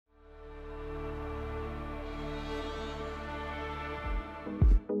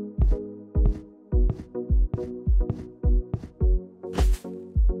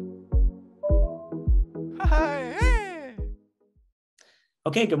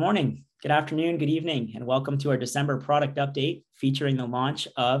Okay, good morning, good afternoon, good evening, and welcome to our December product update featuring the launch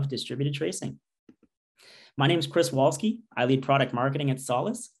of distributed tracing. My name is Chris Walski. I lead product marketing at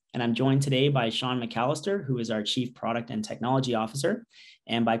Solace, and I'm joined today by Shawn McAllister, who is our Chief Product and Technology Officer,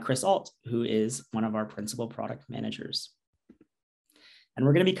 and by Chris Alt, who is one of our principal product managers. And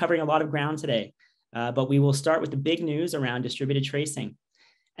we're going to be covering a lot of ground today, but we will start with the big news around distributed tracing.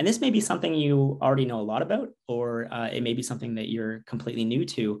 And this may be something you already know a lot about, or it may be something that you're completely new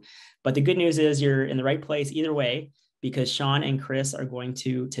to. But the good news is you're in the right place either way, because Shawn and Chris are going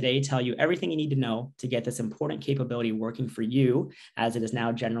to today tell you everything you need to know to get this important capability working for you, as it is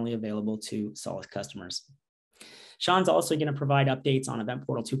now generally available to Solace customers. Shawn's also going to provide updates on Event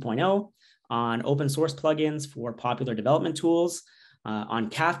Portal 2.0, on open source plugins for popular development tools, on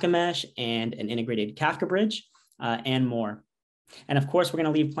Kafka Mesh and an integrated Kafka bridge, and more. And of course, we're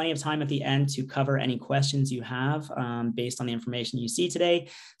going to leave plenty of time at the end to cover any questions you have based on the information you see today.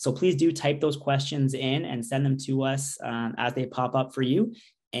 So please do type those questions in and send them to us as they pop up for you,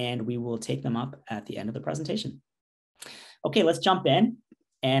 and we will take them up at the end of the presentation. Okay, let's jump in.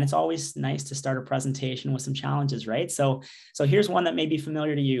 And it's always nice to start a presentation with some challenges, right? So here's one that may be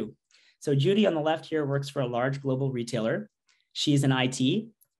familiar to you. So Judy on the left here works for a large global retailer. She's in IT,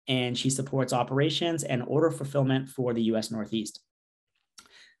 and she supports operations and order fulfillment for the US Northeast.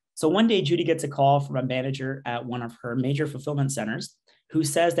 So one day, Judy gets a call from a manager at one of her major fulfillment centers who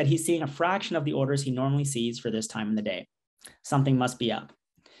says that he's seeing a fraction of the orders he normally sees for this time in the day. Something must be up.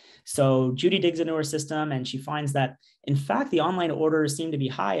 So Judy digs into her system and she finds that, in fact, the online orders seem to be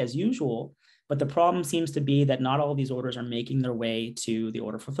high as usual, but the problem seems to be that not all of these orders are making their way to the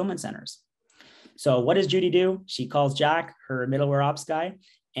order fulfillment centers. So what does Judy do? She calls Jack, her middleware ops guy,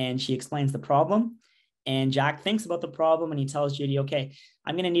 and she explains the problem. And Jack thinks about the problem and he tells Judy, okay,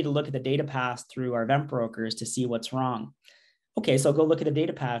 I'm going to need to look at the data paths through our event brokers to see what's wrong. Okay, so go look at the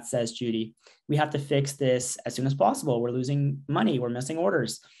data path, says Judy. We have to fix this as soon as possible. We're losing money. We're missing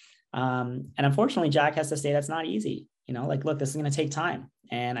orders. And unfortunately, Jack has to say that's not easy. You know, like, look, this is going to take time.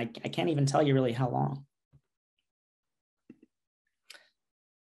 And I can't even tell you really how long.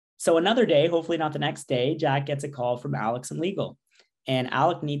 So another day, hopefully not the next day, Jack gets a call from Alex in legal. And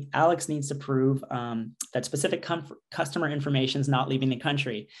Alex needs to prove that specific customer information is not leaving the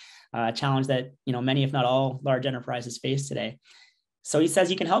country, a challenge that many, if not all, large enterprises face today. So he says,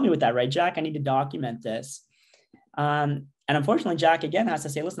 you can help me with that, right, Jack? I need to document this. And unfortunately, Jack, again, has to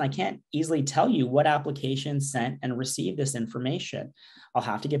say, listen, I can't easily tell you what applications sent and received this information. I'll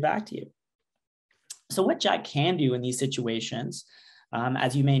have to get back to you. So what Jack can do in these situations,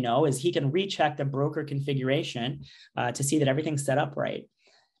 as you may know, is he can recheck the broker configuration to see that everything's set up right.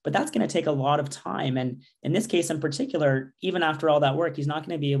 But that's going to take a lot of time. And in this case in particular, even after all that work, he's not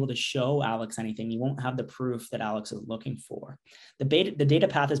going to be able to show Alex anything. He won't have the proof that Alex is looking for. The data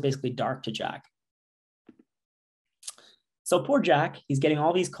path is basically dark to Jack. So poor Jack, he's getting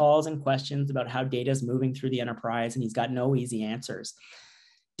all these calls and questions about how data is moving through the enterprise, and he's got no easy answers.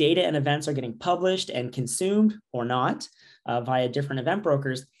 Data and events are getting published and consumed or not via different event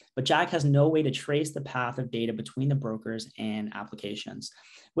brokers, but Jack has no way to trace the path of data between the brokers and applications,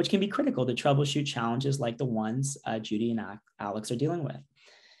 which can be critical to troubleshoot challenges like the ones Judy and Alex are dealing with.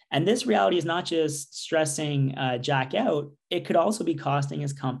 And this reality is not just stressing Jack out, it could also be costing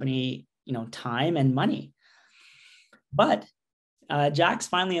his company, time and money. But Jack's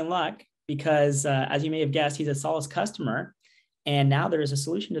finally in luck because, as you may have guessed, he's a Solace customer. And now there is a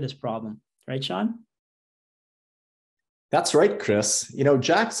solution to this problem, right, Shawn? That's right, Chris.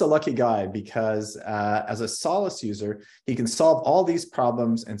 Jack's a lucky guy because as a Solace user, he can solve all these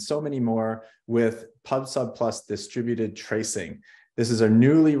problems and so many more with PubSub Plus distributed tracing. This is a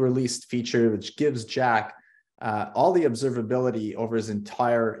newly released feature which gives Jack all the observability over his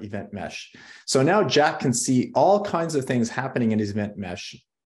entire event mesh. So now Jack can see all kinds of things happening in his event mesh.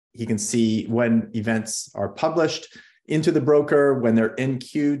 He can see when events are published into the broker, when they're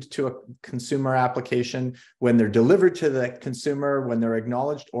in-queued to a consumer application, when they're delivered to the consumer, when they're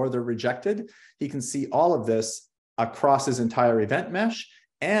acknowledged or they're rejected. He can see all of this across his entire event mesh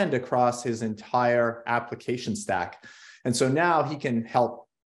and across his entire application stack. And so now he can help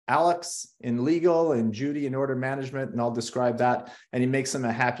Alex in legal and Judy in order management, and I'll describe that. And he makes him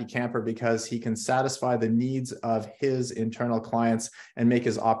a happy camper because he can satisfy the needs of his internal clients and make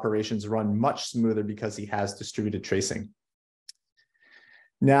his operations run much smoother because he has distributed tracing.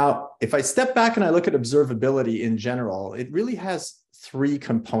 Now, if I step back and I look at observability in general, it really has three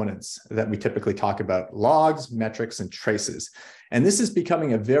components that we typically talk about: logs, metrics, and traces. And this is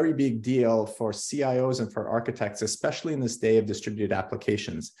becoming a very big deal for CIOs and for architects, especially in this day of distributed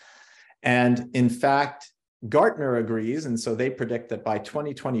applications. And in fact, Gartner agrees, and so they predict that by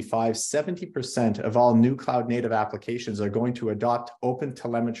 2025, 70% of all new cloud native applications are going to adopt open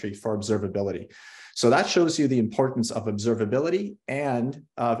telemetry for observability. So that shows you the importance of observability and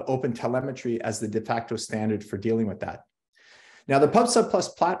of open telemetry as the de facto standard for dealing with that. Now, the PubSub Plus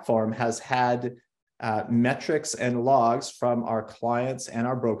platform has had metrics and logs from our clients and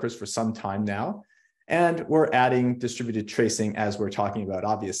our brokers for some time now. And we're adding distributed tracing as we're talking about,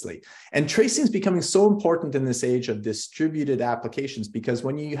 obviously. And tracing is becoming so important in this age of distributed applications, because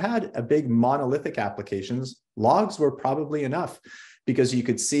when you had a big monolithic applications, logs were probably enough, because you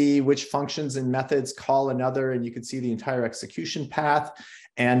could see which functions and methods call another, and you could see the entire execution path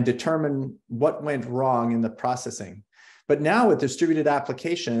and determine what went wrong in the processing. But now with distributed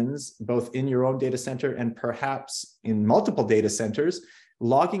applications, both in your own data center and perhaps in multiple data centers,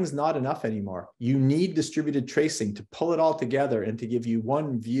 logging is not enough anymore. You need distributed tracing to pull it all together and to give you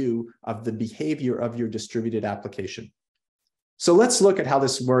one view of the behavior of your distributed application. So let's look at how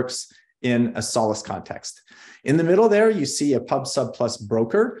this works in a Solace context. In the middle there, you see a PubSub Plus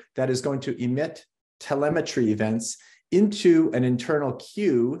broker that is going to emit telemetry events into an internal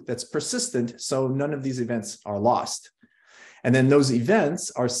queue that's persistent, so none of these events are lost. And then those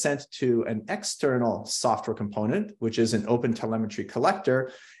events are sent to an external software component, which is an open telemetry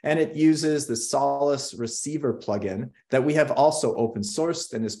collector, and it uses the Solace receiver plugin that we have also open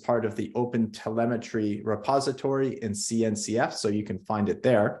sourced and is part of the open telemetry repository in CNCF, so you can find it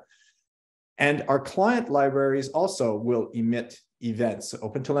there. And our client libraries also will emit events,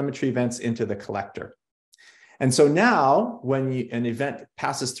 open telemetry events into the collector. And so now when an event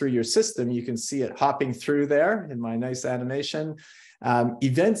passes through your system, you can see it hopping through there in my nice animation.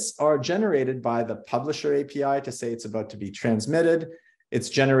 Events are generated by the publisher API to say it's about to be transmitted.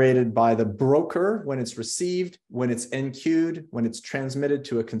 It's generated by the broker when it's received, when it's enqueued, when it's transmitted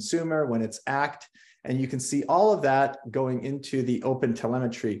to a consumer, when it's act. And you can see all of that going into the open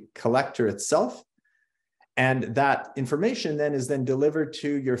telemetry collector itself. And that information then is then delivered to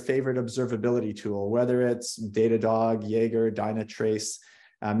your favorite observability tool, whether it's Datadog, Jaeger, Dynatrace.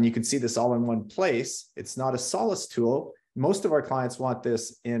 You can see this all in one place. It's not a Solace tool. Most of our clients want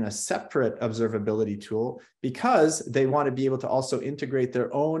this in a separate observability tool because they want to be able to also integrate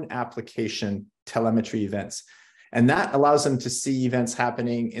their own application telemetry events. And that allows them to see events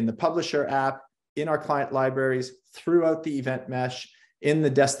happening in the publisher app, in our client libraries, throughout the event mesh, in the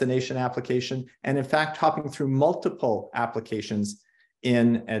destination application, and in fact, hopping through multiple applications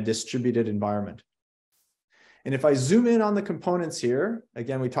in a distributed environment. And if I zoom in on the components here,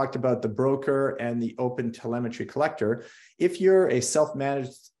 again, we talked about the broker and the open telemetry collector. If you're a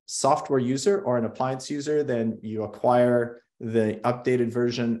self-managed software user or an appliance user, then you acquire the updated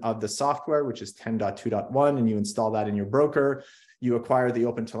version of the software, which is 10.2.1, and you install that in your broker. You acquire the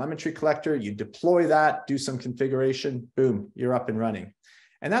open telemetry collector, you deploy that, do some configuration, boom, you're up and running.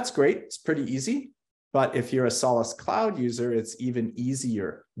 And that's great, it's pretty easy. But if you're a Solace Cloud user, it's even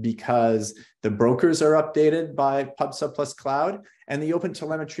easier because the brokers are updated by PubSub Plus Cloud, and the open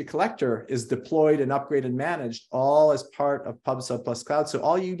telemetry collector is deployed and upgraded and managed all as part of PubSub Plus Cloud. So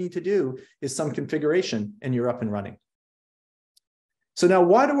all you need to do is some configuration and you're up and running. So now,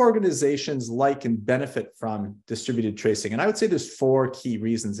 why do organizations like and benefit from distributed tracing? And I would say there's 4 key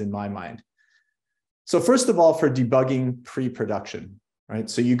reasons in my mind. So first of all, for debugging pre-production, right?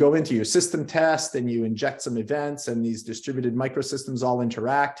 So you go into your system test and you inject some events and these distributed microsystems all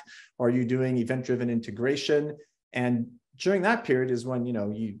interact, or you're doing event-driven integration. And during that period is when,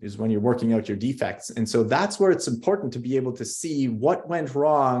 you're working out your defects. And so that's where it's important to be able to see what went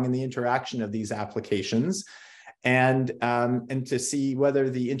wrong in the interaction of these applications, and to see whether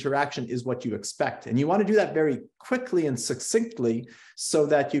the interaction is what you expect. And you want to do that very quickly and succinctly so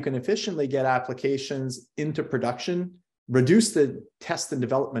that you can efficiently get applications into production, reduce the test and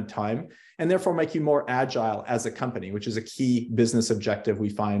development time, and therefore make you more agile as a company, which is a key business objective we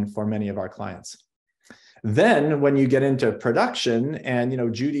find for many of our clients. Then when you get into production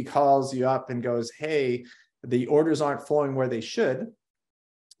and Judy calls you up and goes, hey, the orders aren't flowing where they should,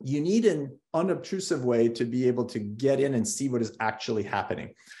 you need an unobtrusive way to be able to get in and see what is actually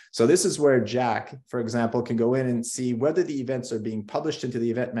happening. So this is where Jack, for example, can go in and see whether the events are being published into the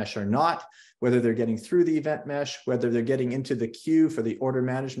event mesh or not, whether they're getting through the event mesh, whether they're getting into the queue for the order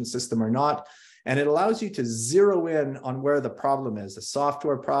management system or not. And it allows you to zero in on where the problem is, a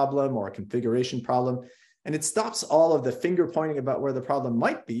software problem or a configuration problem. And it stops all of the finger pointing about where the problem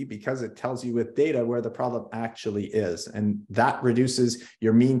might be, because it tells you with data where the problem actually is. And that reduces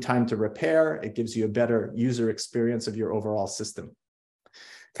your mean time to repair. It gives you a better user experience of your overall system.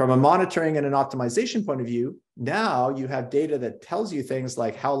 From a monitoring and an optimization point of view, now you have data that tells you things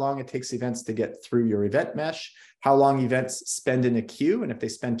like how long it takes events to get through your event mesh, how long events spend in a queue, and if they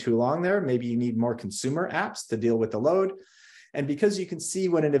spend too long there, maybe you need more consumer apps to deal with the load. And because you can see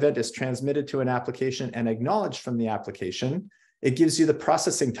when an event is transmitted to an application and acknowledged from the application, it gives you the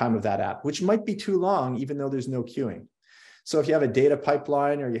processing time of that app, which might be too long, even though there's no queuing. So if you have a data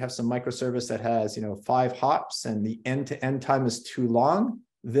pipeline or you have some microservice that has 5 hops and the end-to-end time is too long,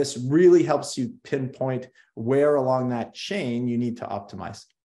 this really helps you pinpoint where along that chain you need to optimize.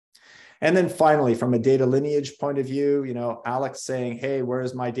 And then finally, from a data lineage point of view, Alex saying, hey, where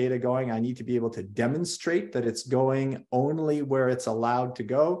is my data going? I need to be able to demonstrate that it's going only where it's allowed to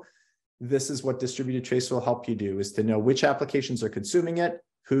go. This is what distributed trace will help you do, is to know which applications are consuming it,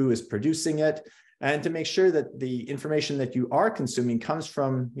 who is producing it, and to make sure that the information that you are consuming comes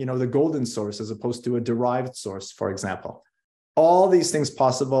from, the golden source as opposed to a derived source, for example. All these things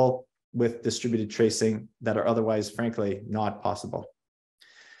possible with distributed tracing that are otherwise, frankly, not possible.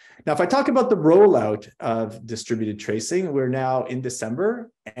 Now, if I talk about the rollout of distributed tracing, we're now in December,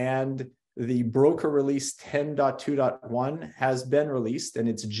 and the broker release 10.2.1 has been released, and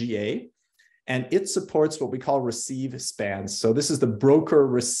it's GA, and it supports what we call receive spans. So this is the broker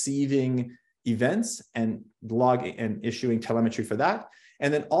receiving events and logging and issuing telemetry for that,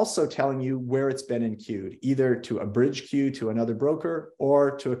 and then also telling you where it's been enqueued, either to a bridge queue to another broker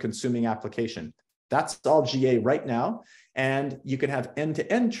or to a consuming application. That's all GA right now. And you can have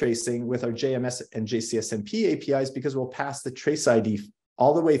end-to-end tracing with our JMS and JCSMP APIs because we'll pass the trace ID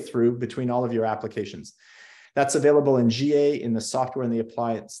all the way through between all of your applications. That's available in GA in the software and the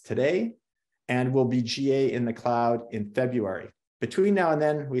appliance today, and will be GA in the cloud in February. Between now and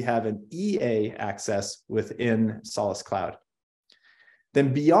then, we have an EA access within Solace Cloud.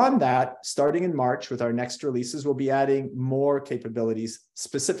 Then beyond that, starting in March with our next releases, we'll be adding more capabilities,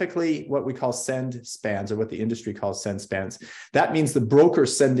 specifically what we call send spans, or what the industry calls send spans. That means the broker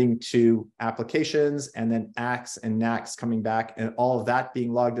sending to applications, and then ACKs and NACKs coming back, and all of that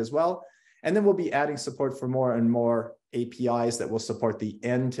being logged as well. And then we'll be adding support for more and more APIs that will support the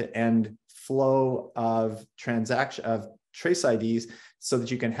end-to-end flow of trace IDs, so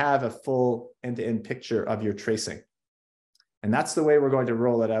that you can have a full end-to-end picture of your tracing. And that's the way we're going to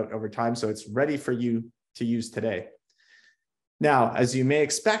roll it out over time, so it's ready for you to use today. Now, as you may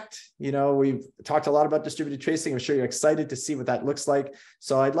expect, we've talked a lot about distributed tracing. I'm sure you're excited to see what that looks like.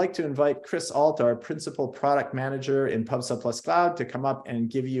 So I'd like to invite Chris Alt, our principal product manager in PubSub Plus Cloud, to come up and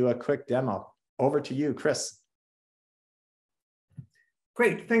give you a quick demo. Over to you, Chris.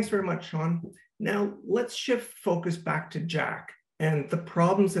 Great, thanks very much, Shawn. Now let's shift focus back to Jack and the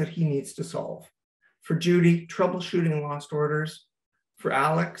problems that he needs to solve. For Judy, troubleshooting lost orders. For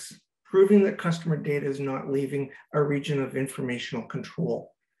Alex, proving that customer data is not leaving a region of informational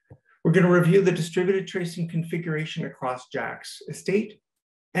control. We're going to review the distributed tracing configuration across Jack's estate,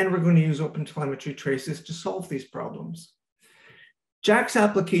 and we're going to use OpenTelemetry traces to solve these problems. Jack's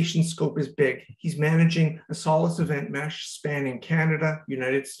application scope is big. He's managing a Solace event mesh spanning Canada,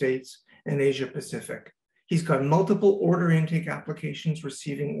 United States, and Asia Pacific. He's got multiple order intake applications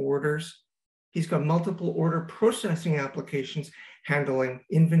receiving orders. He's got multiple order processing applications handling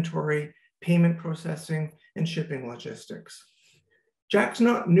inventory, payment processing, and shipping logistics. Jack's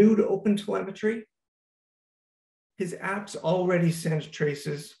not new to OpenTelemetry. His apps already send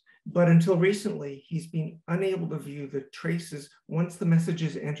traces, but until recently, he's been unable to view the traces once the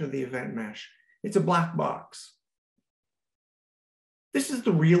messages enter the event mesh. It's a black box. This is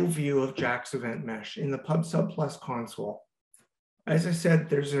the real view of Jack's event mesh in the PubSub Plus console. As I said,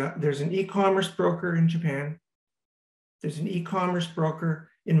 there's an e-commerce broker in Japan, there's an e-commerce broker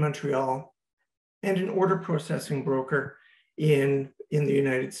in Montreal, and an order processing broker in the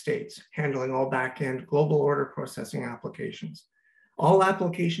United States, handling all back-end global order processing applications. All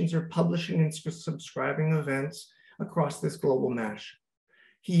applications are publishing and subscribing events across this global mesh.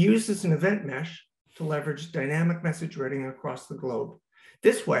 He uses an event mesh to leverage dynamic message routing across the globe.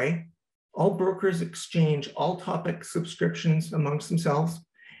 This way, all brokers exchange all topic subscriptions amongst themselves,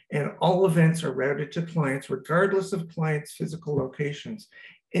 and all events are routed to clients regardless of clients' physical locations,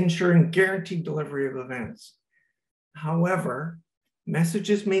 ensuring guaranteed delivery of events. However,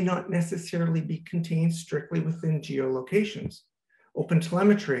 messages may not necessarily be contained strictly within geolocations.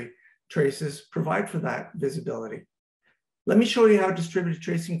 OpenTelemetry traces provide for that visibility. Let me show you how distributed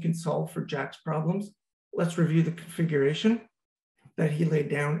tracing can solve for Jack's problems. Let's review the configuration that he laid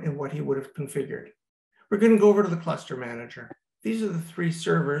down and what he would have configured. We're going to go over to the cluster manager. These are the 3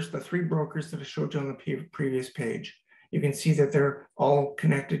 servers, the 3 brokers that I showed you on the previous page. You can see that they're all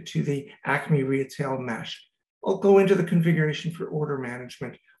connected to the Acme retail mesh. I'll go into the configuration for order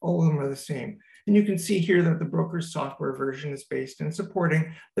management. All of them are the same. And you can see here that the broker's software version is based in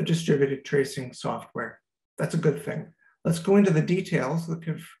supporting the distributed tracing software. That's a good thing. Let's go into the details, the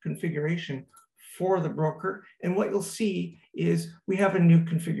configuration for the broker. And what you'll see is we have a new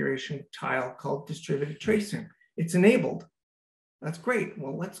configuration tile called distributed tracing. It's enabled. That's great.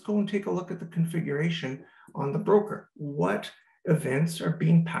 Well, let's go and take a look at the configuration on the broker. What events are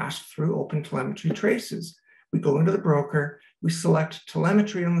being passed through OpenTelemetry traces? We go into the broker, we select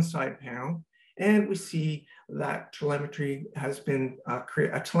telemetry on the side panel, and we see that telemetry has been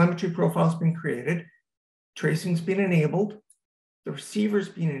a telemetry profile has been created, tracing's been enabled, the receiver's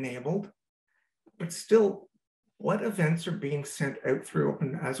been enabled, but still, what events are being sent out through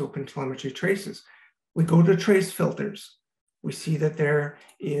OpenTelemetry traces? We go to trace filters. We see that there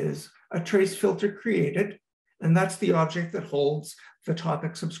is a trace filter created, and that's the object that holds the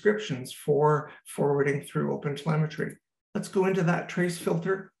topic subscriptions for forwarding through OpenTelemetry. Let's go into that trace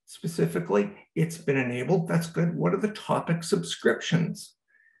filter specifically. It's been enabled. That's good. What are the topic subscriptions?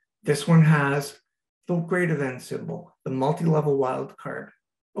 This one has the greater than symbol, the multi-level wildcard.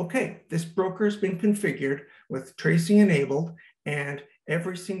 Okay, this broker has been configured with tracing enabled, and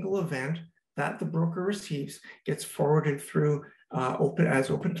every single event that the broker receives gets forwarded through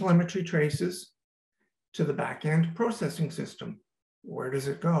OpenTelemetry traces to the backend processing system. Where does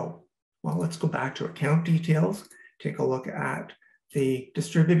it go? Well, let's go back to account details, take a look at the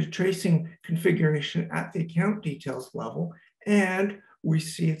distributed tracing configuration at the account details level, and we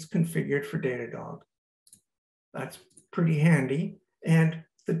see it's configured for Datadog. That's pretty handy. And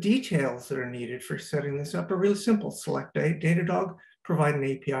the details that are needed for setting this up are really simple. Select Datadog, provide an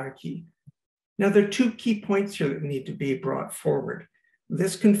API key. Now, there are two key points here that need to be brought forward.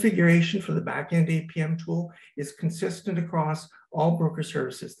 This configuration for the backend APM tool is consistent across all broker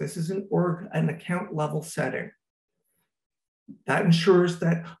services. This is an account level setting. That ensures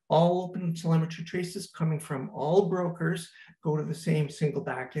that all OpenTelemetry traces coming from all brokers go to the same single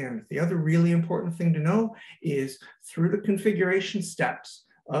backend. The other really important thing to know is through the configuration steps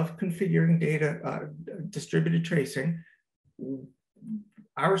of configuring data distributed tracing,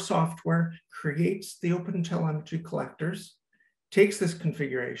 our software creates the OpenTelemetry collectors, takes this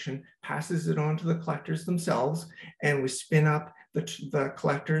configuration, passes it on to the collectors themselves, and we spin up the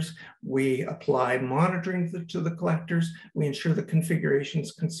collectors. We apply monitoring to the collectors. We ensure the configuration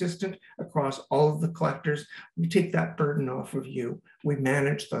is consistent across all of the collectors. We take that burden off of you. We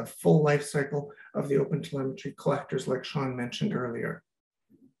manage the full life cycle of the OpenTelemetry collectors, like Shawn mentioned earlier.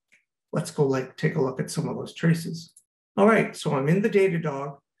 Let's go take a look at some of those traces. All right, so I'm in the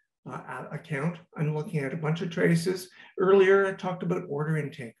Datadog account. I'm looking at a bunch of traces. Earlier, I talked about order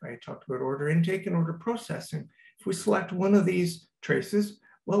intake. I talked about order intake and order processing. If we select one of these traces,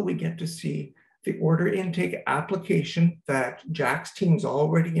 well, we get to see the order intake application that Jack's team's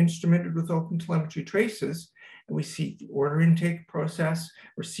already instrumented with OpenTelemetry traces. And we see the order intake process,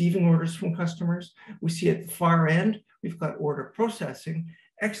 receiving orders from customers. We see at the far end, we've got order processing,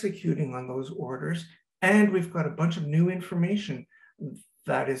 executing on those orders. And we've got a bunch of new information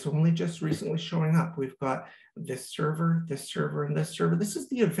that is only just recently showing up. We've got this server, and this server. This is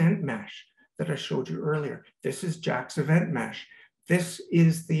the event mesh that I showed you earlier. This is Jack's event mesh. This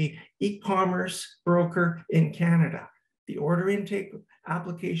is the e-commerce broker in Canada. The order intake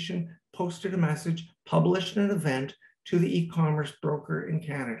application posted a message, published an event to the e-commerce broker in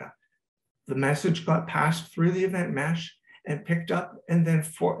Canada. The message got passed through the event mesh and picked up and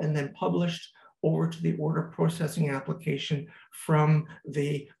then published over to the order processing application from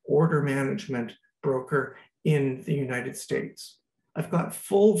the order management broker in the United States. I've got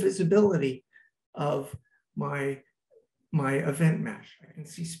full visibility of my event mesh. I can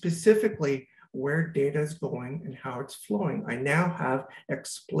see specifically where data is going and how it's flowing. I now have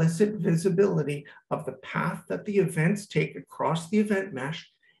explicit visibility of the path that the events take across the event mesh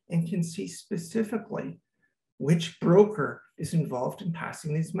and can see specifically which broker is involved in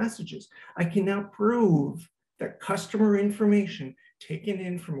passing these messages. I can now prove that customer information taken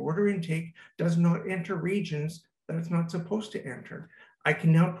in from order intake does not enter regions that it's not supposed to enter. I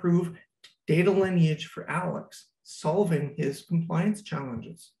can now prove data lineage for Alex, solving his compliance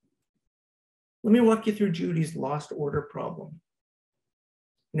challenges. Let me walk you through Judy's lost order problem.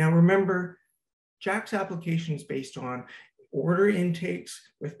 Now remember, Jack's application is based on order intakes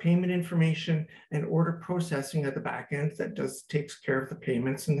with payment information and order processing at the back end that takes care of the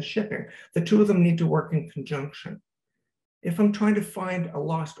payments and the shipping. The two of them need to work in conjunction. If I'm trying to find a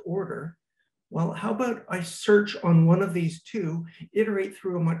lost order, well, how about I search on one of these two, iterate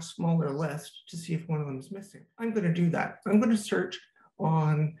through a much smaller list to see if one of them is missing. I'm going to do that. I'm going to search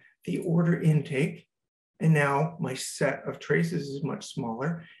on the order intake, And now my set of traces is much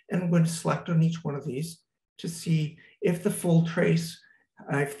smaller. And I'm going to select on each one of these to see if the full trace,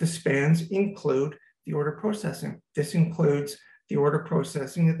 if the spans include the order processing. This includes the order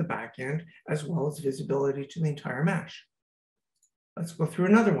processing at the back end, as well as visibility to the entire mesh. Let's go through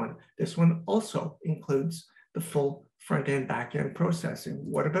another one. This one also includes the full front end, back end processing.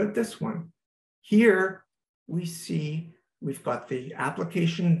 What about this one? Here we see we've got the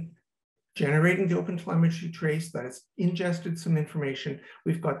application generating the OpenTelemetry trace that has ingested some information.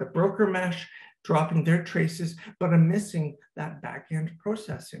 We've got the broker mesh dropping their traces, but I'm missing that back end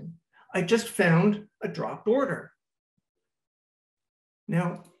processing. I just found a dropped order.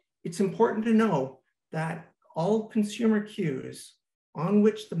 Now, it's important to know that all consumer queues on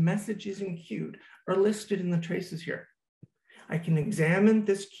which the message is enqueued are listed in the traces here. I can examine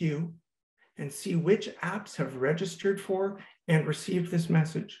this queue and see which apps have registered for and received this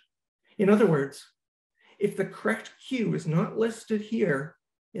message. In other words, if the correct queue is not listed here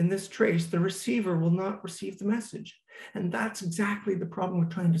in this trace, the receiver will not receive the message. And that's exactly the problem we're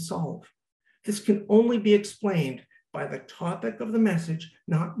trying to solve. This can only be explained by the topic of the message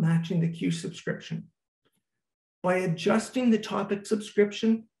not matching the queue subscription. By adjusting the topic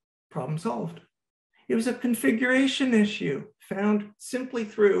subscription, problem solved. It was a configuration issue found simply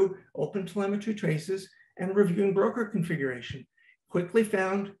through OpenTelemetry traces and reviewing broker configuration. Quickly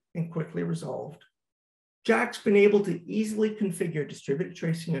found and quickly resolved. Jack's been able to easily configure distributed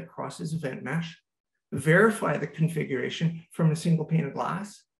tracing across his event mesh, verify the configuration from a single pane of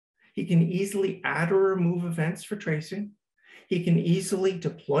glass. He can easily add or remove events for tracing. He can easily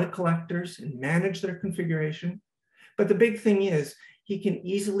deploy collectors and manage their configuration. But the big thing is, he can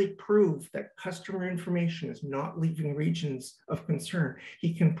easily prove that customer information is not leaving regions of concern.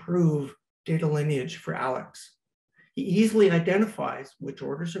 He can prove data lineage for Alex. He easily identifies which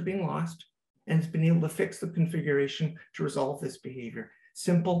orders are being lost and has been able to fix the configuration to resolve this behavior.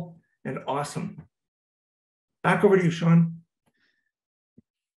 Simple and awesome. Back over to you, Shawn.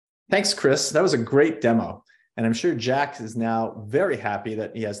 Thanks, Chris. That was a great demo. And I'm sure Jack is now very happy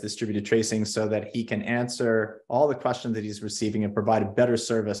that he has distributed tracing so that he can answer all the questions that he's receiving and provide a better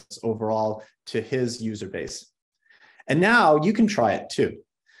service overall to his user base. And now you can try it too.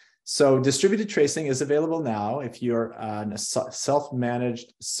 So distributed tracing is available now. If you're a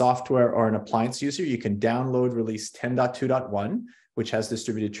self-managed software or an appliance user, you can download release 10.2.1, which has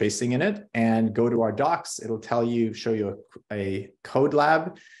distributed tracing in it, and go to our docs. It'll show you a code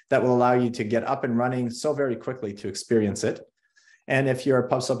lab that will allow you to get up and running so very quickly to experience it. And if you're a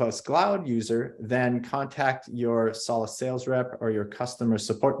PubSub Cloud user, then contact your Solace sales rep or your customer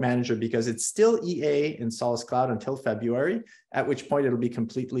support manager, because it's still EA in Solace Cloud until February, at which point it'll be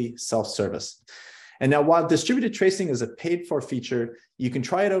completely self-service. And now, while distributed tracing is a paid-for feature, you can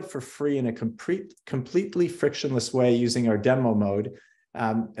try it out for free in a completely frictionless way using our demo mode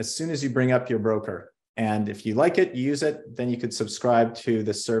as soon as you bring up your broker. And if you like it, you use it, then you could subscribe to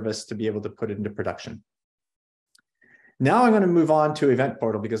the service to be able to put it into production. Now I'm going to move on to Event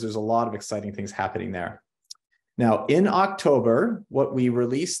Portal because there's a lot of exciting things happening there. Now, in October, what we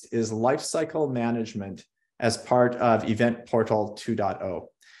released is Lifecycle Management as part of Event Portal 2.0.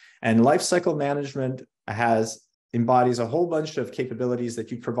 And Lifecycle Management embodies a whole bunch of capabilities that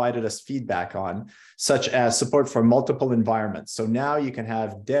you provided us feedback on, such as support for multiple environments. So now you can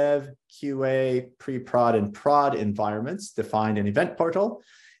have dev, QA, pre-prod, and prod environments defined in Event Portal.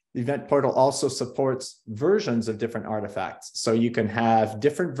 The Event Portal also supports versions of different artifacts. So you can have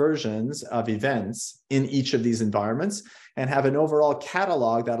different versions of events in each of these environments and have an overall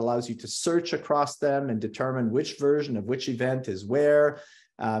catalog that allows you to search across them and determine which version of which event is where,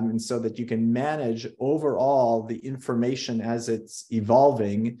 and so that you can manage overall the information as it's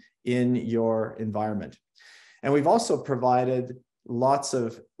evolving in your environment. And we've also provided lots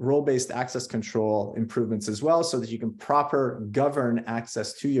of role-based access control improvements as well, so that you can proper govern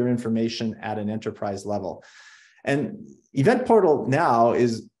access to your information at an enterprise level. And Event Portal now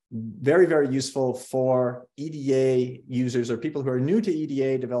is very, very useful for EDA users or people who are new to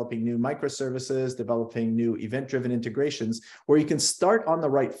EDA, developing new microservices, developing new event-driven integrations, where you can start on the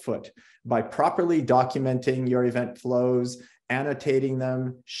right foot by properly documenting your event flows, annotating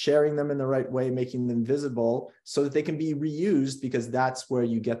them, sharing them in the right way, making them visible so that they can be reused, because that's where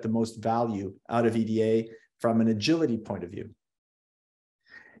you get the most value out of EDA from an agility point of view.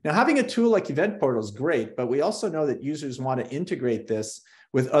 Now, having a tool like Event Portal is great, but we also know that users want to integrate this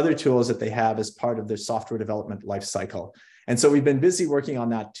with other tools that they have as part of their software development lifecycle. And so we've been busy working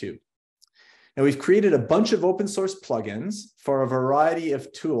on that too. Now, we've created a bunch of open source plugins for a variety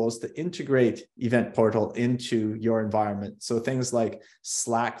of tools to integrate Event Portal into your environment. So things like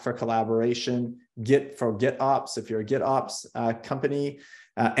Slack for collaboration, Git for GitOps, if you're a GitOps company,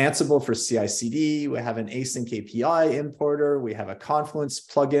 Ansible for CI/CD. We have an async API importer. We have a Confluence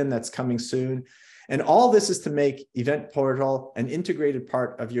plugin that's coming soon. And all this is to make Event Portal an integrated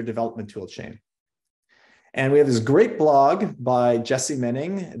part of your development tool chain. And we have this great blog by Jesse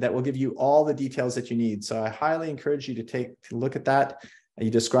Menning that will give you all the details that you need. So I highly encourage you to take a look at that. He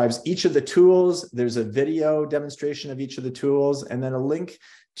describes each of the tools. There's a video demonstration of each of the tools, and then a link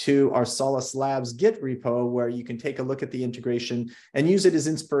to our Solace Labs Git repo where you can take a look at the integration and use it as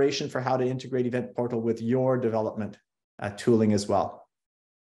inspiration for how to integrate Event Portal with your development tooling as well.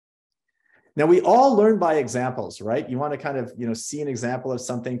 Now, we all learn by examples, right? You want to kind of, see an example of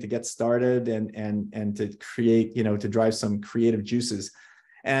something to get started and to create, to drive some creative juices.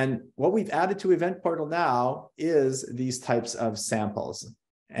 And what we've added to Event Portal now is these types of samples.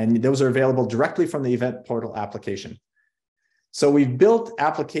 And those are available directly from the Event Portal application. So we've built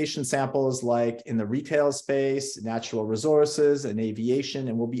application samples like in the retail space, natural resources, and aviation,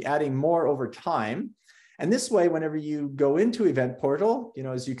 and we'll be adding more over time. And this way, whenever you go into Event Portal,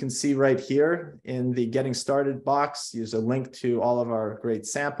 as you can see right here in the Getting Started box, there's a link to all of our great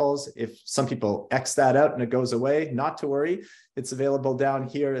samples. If some people X that out and it goes away, not to worry. It's available down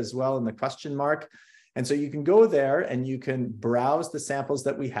here as well in the question mark. And so you can go there and you can browse the samples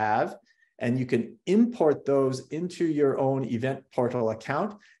that we have, and you can import those into your own Event Portal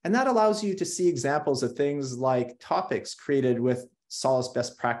account. And that allows you to see examples of things like topics created with Solace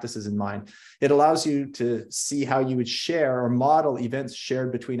best practices in mind. It allows you to see how you would share or model events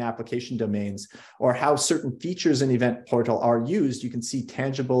shared between application domains, or how certain features in Event Portal are used. You can see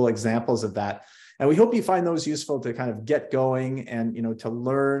tangible examples of that. And we hope you find those useful to kind of get going and to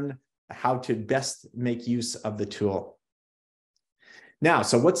learn how to best make use of the tool. Now,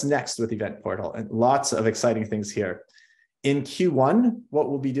 so what's next with Event Portal? And lots of exciting things here. In Q1, what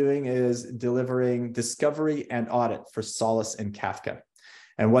we'll be doing is delivering discovery and audit for Solace and Kafka.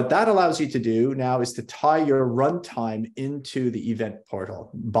 And what that allows you to do now is to tie your runtime into the Event Portal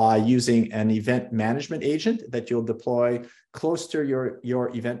by using an event management agent that you'll deploy close to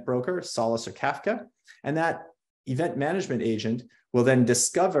your event broker, Solace or Kafka. And that event management agent will then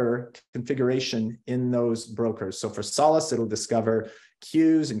discover configuration in those brokers. So for Solace, it'll discover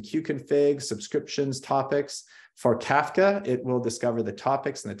queues and queue config, subscriptions, topics. For Kafka, it will discover the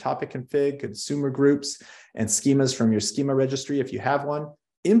topics and the topic config, consumer groups, and schemas from your schema registry if you have one.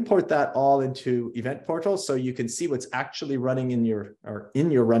 Import that all into Event Portal so you can see what's actually running in your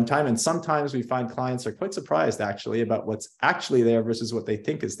runtime. And sometimes we find clients are quite surprised actually about what's actually there versus what they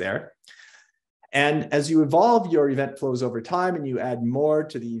think is there. And as you evolve your event flows over time and you add more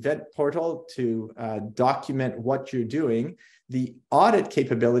to the Event Portal to document what you're doing, the audit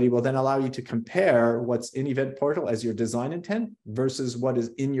capability will then allow you to compare what's in Event Portal as your design intent versus what is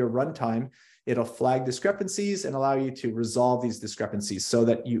in your runtime. It'll flag discrepancies and allow you to resolve these discrepancies so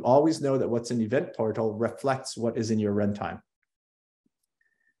that you always know that what's in Event Portal reflects what is in your runtime.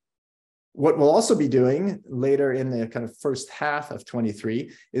 What we'll also be doing later in the kind of first half of 23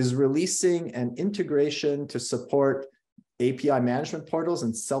 is releasing an integration to support API management portals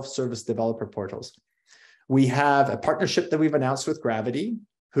and self-service developer portals. We have a partnership that we've announced with Gravity,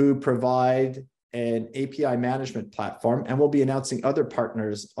 who provide an API management platform, and we'll be announcing other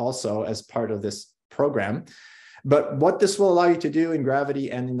partners also as part of this program. But what this will allow you to do in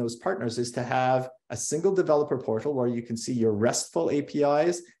Gravity and in those partners is to have a single developer portal where you can see your RESTful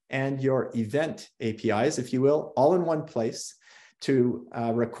APIs and your event APIs, if you will, all in one place, to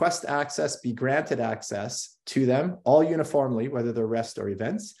request access, be granted access to them all uniformly, whether they're REST or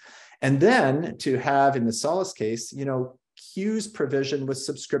events. And then to have, in the Solace case, queues provision with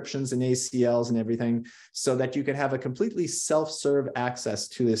subscriptions and ACLs and everything, so that you can have a completely self-serve access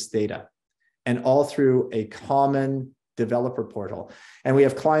to this data, and all through a common developer portal. And we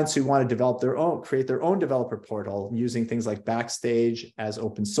have clients who want to create their own developer portal using things like Backstage as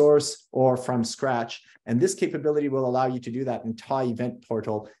open source or from scratch. And this capability will allow you to do that and tie Event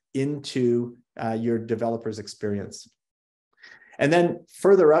Portal into your developer's experience. And then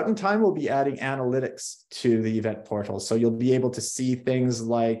further out in time, we'll be adding analytics to the Event Portal. So you'll be able to see things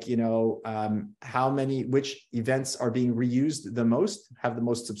like, which events are being reused the most, have the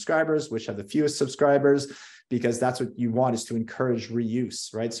most subscribers, which have the fewest subscribers, because that's what you want, is to encourage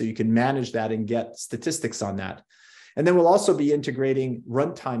reuse, right? So you can manage that and get statistics on that. And then we'll also be integrating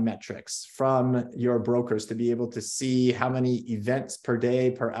runtime metrics from your brokers to be able to see how many events per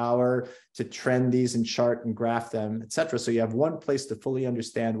day, per hour, to trend these and chart and graph them, et cetera. So you have one place to fully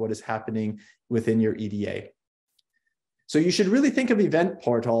understand what is happening within your EDA. So you should really think of Event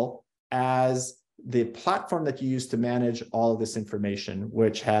Portal as the platform that you use to manage all of this information,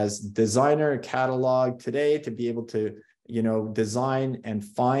 which has designer catalog today to be able to design and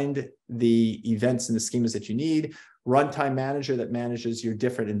find the events and the schemas that you need, runtime manager that manages your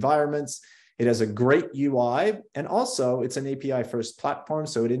different environments. It has a great UI, and also it's an API first platform,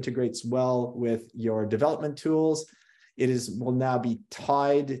 so it integrates well with your development tools. Will now be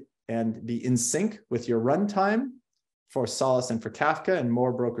tied and be in sync with your runtime for Solace and for Kafka, and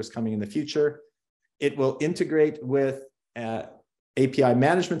more brokers coming in the future. It will integrate with API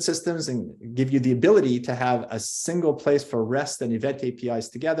management systems and give you the ability to have a single place for REST and event APIs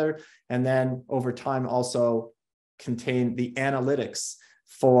together. And then over time also contain the analytics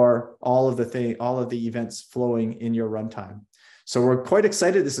for all of the events flowing in your runtime. So we're quite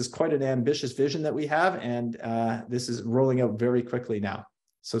excited. This is quite an ambitious vision that we have, and this is rolling out very quickly now.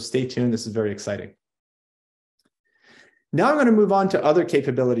 So stay tuned. This is very exciting. Now I'm going to move on to other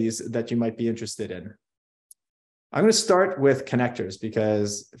capabilities that you might be interested in. I'm going to start with connectors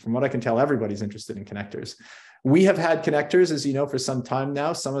because from what I can tell, everybody's interested in connectors. We have had connectors, as you know, for some time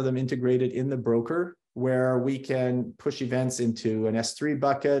now, some of them integrated in the broker, where we can push events into an S3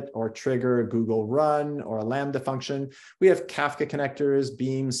 bucket or trigger a Google run or a Lambda function. We have Kafka connectors,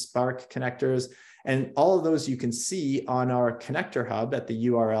 Beam, Spark connectors, and all of those you can see on our connector hub at the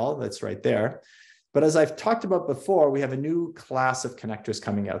URL that's right there. But as I've talked about before, we have a new class of connectors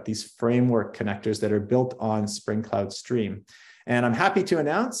coming out, these framework connectors that are built on Spring Cloud Stream. And I'm happy to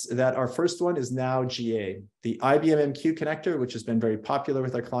announce that our first one is now GA. The IBM MQ connector, which has been very popular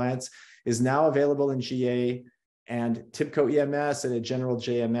with our clients, is now available in GA, and TIBCO EMS and a general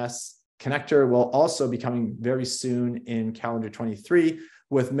JMS connector will also be coming very soon in calendar 23,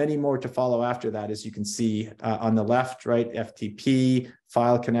 with many more to follow after that, as you can see on the left, right? FTP,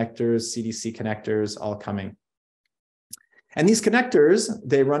 file connectors, CDC connectors, all coming. And these connectors,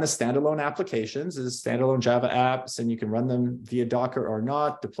 they run as standalone applications, as standalone Java apps, and you can run them via Docker or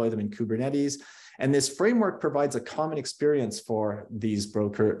not, deploy them in Kubernetes. And this framework provides a common experience for these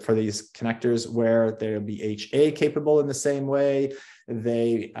connectors, where they'll be HA capable in the same way.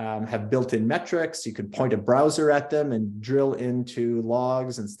 They have built-in metrics. You can point a browser at them and drill into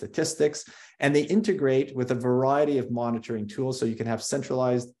logs and statistics. And they integrate with a variety of monitoring tools, so you can have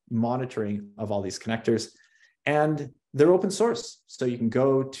centralized monitoring of all these connectors. And they're open source. So you can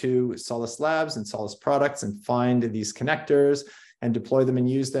go to Solace Labs and Solace products and find these connectors and deploy them and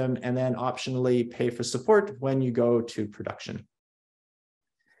use them, and then optionally pay for support when you go to production.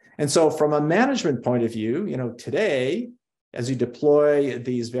 And so from a management point of view, today, as you deploy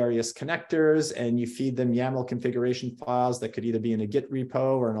these various connectors and you feed them YAML configuration files that could either be in a Git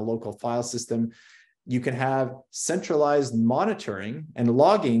repo or in a local file system, you can have centralized monitoring and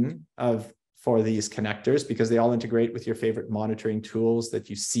logging for these connectors, because they all integrate with your favorite monitoring tools that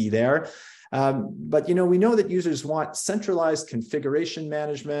you see there. But we know that users want centralized configuration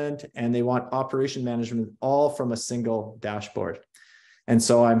management, and they want operation management all from a single dashboard. And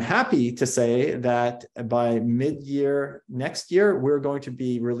so I'm happy to say that by mid-year next year, we're going to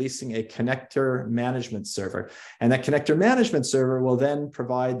be releasing a connector management server. And that connector management server will then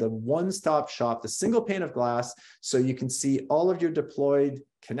provide the one-stop shop, the single pane of glass, so you can see all of your deployed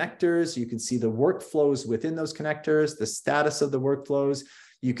connectors. You can see the workflows within those connectors, the status of the workflows.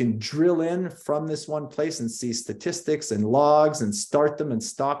 You can drill in from this one place and see statistics and logs and start them and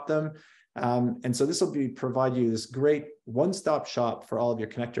stop them. And so this will provide you this great one-stop shop for all of your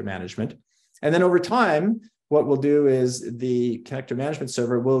connector management. And then over time, what we'll do is the connector management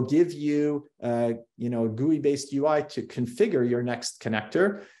server will give you a GUI-based UI to configure your next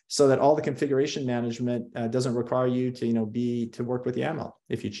connector, so that all the configuration management doesn't require you to work with YAML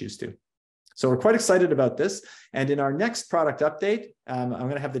if you choose to. So we're quite excited about this. And in our next product update, I'm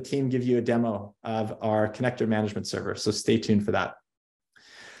going to have the team give you a demo of our connector management server. So stay tuned for that.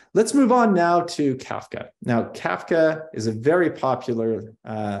 Let's move on now to Kafka. Now, Kafka is a very popular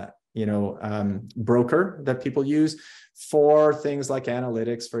broker that people use for things like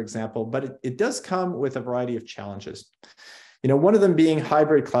analytics, for example, but it does come with a variety of challenges. One of them being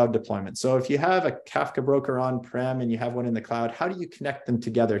hybrid cloud deployment. So if you have a Kafka broker on-prem and you have one in the cloud, how do you connect them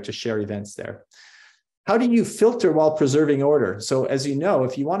together to share events there? How do you filter while preserving order? So as you know,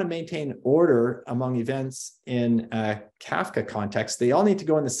 if you want to maintain order among events in a Kafka context, they all need to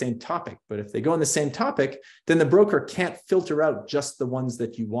go in the same topic. But if they go in the same topic, then the broker can't filter out just the ones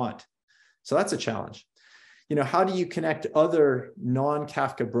that you want. So that's a challenge. how do you connect other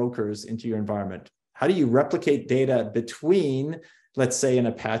non-Kafka brokers into your environment? How do you replicate data between, let's say, an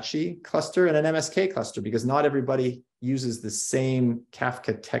Apache cluster and an MSK cluster? Because not everybody uses the same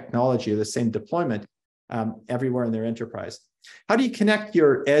Kafka technology or the same deployment everywhere in their enterprise. How do you connect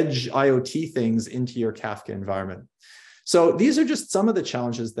your edge IoT things into your Kafka environment? So these are just some of the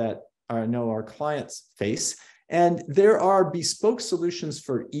challenges that I know our clients face. And there are bespoke solutions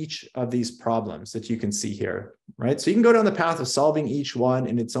for each of these problems that you can see here, right? So you can go down the path of solving each one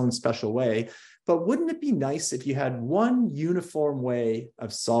in its own special way. But wouldn't it be nice if you had one uniform way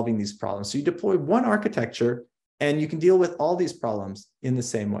of solving these problems? So you deploy one architecture and you can deal with all these problems in the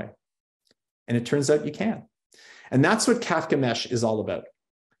same way. And it turns out you can. And that's what Kafka Mesh is all about.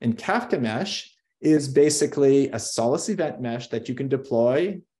 And Kafka Mesh is basically a Solace event mesh that you can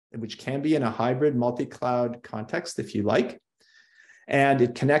deploy, which can be in a hybrid multi-cloud context if you like. And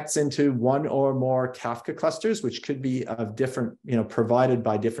it connects into one or more Kafka clusters, which could be of different, provided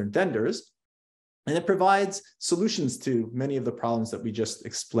by different vendors. And it provides solutions to many of the problems that we just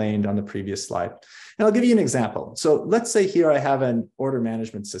explained on the previous slide. And I'll give you an example. So let's say here I have an order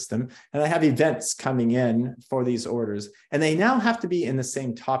management system and I have events coming in for these orders, and they now have to be in the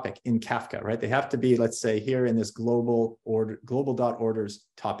same topic in Kafka, right? They have to be, let's say, here in this global.orders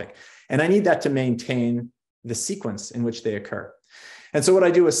topic. And I need that to maintain the sequence in which they occur. And so what I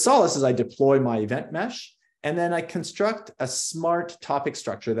do with Solace is I deploy my event mesh, and then I construct a smart topic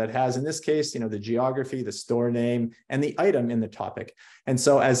structure that has, in this case, the geography, the store name, and the item in the topic. And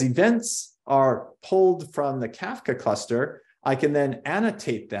so as events are pulled from the Kafka cluster, I can then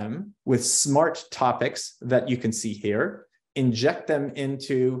annotate them with smart topics that you can see here, inject them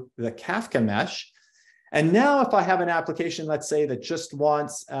into the Kafka mesh. And now if I have an application, let's say, that just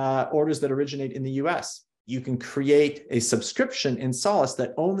wants orders that originate in the US, you can create a subscription in Solace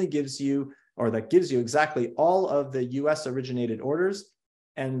that only gives you, or that gives you exactly all of the US originated orders,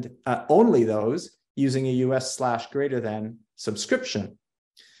 and only those using a US/greater than subscription.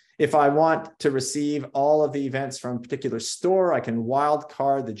 If I want to receive all of the events from a particular store, I can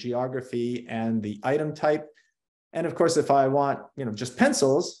wildcard the geography and the item type. And of course, if I want, just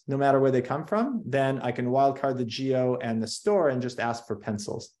pencils, no matter where they come from, then I can wildcard the geo and the store and just ask for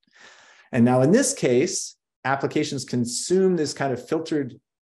pencils. And now in this case, applications consume this kind of filtered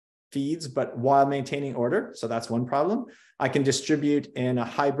feeds, but while maintaining order. So that's one problem. I can distribute in a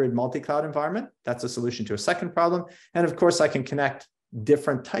hybrid multi-cloud environment. That's a solution to a second problem. And of course, I can connect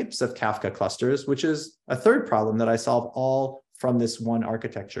different types of Kafka clusters, which is a third problem that I solve all from this one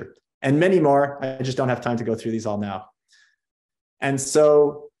architecture. And many more. I just don't have time to go through these all now. And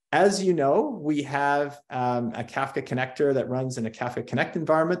so, as you know, we have a Kafka connector that runs in a Kafka Connect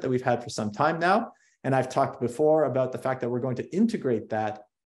environment that we've had for some time now. And I've talked before about the fact that we're going to integrate that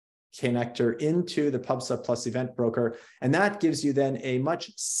connector into the PubSub Plus event broker. And that gives you then a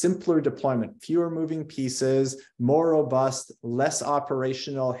much simpler deployment, fewer moving pieces, more robust, less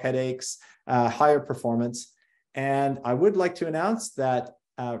operational headaches, higher performance. And I would like to announce that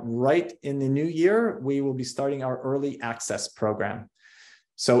right in the new year, we will be starting our early access program.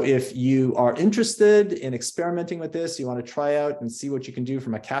 So if you are interested in experimenting with this, you want to try out and see what you can do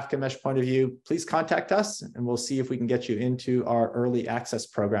from a Kafka Mesh point of view, please contact us and we'll see if we can get you into our early access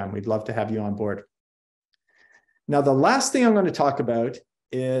program. We'd love to have you on board. Now, the last thing I'm going to talk about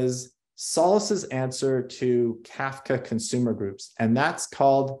is Solace's answer to Kafka consumer groups, and that's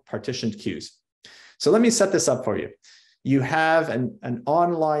called partitioned queues. So let me set this up for you. You have an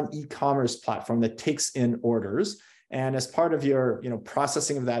online e-commerce platform that takes in orders. And as part of your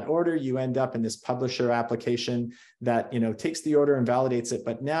processing of that order, you end up in this publisher application that takes the order and validates it.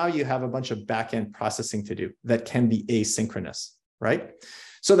 But now you have a bunch of backend processing to do that can be asynchronous, right?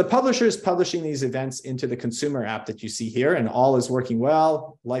 So the publisher is publishing these events into the consumer app that you see here, and all is working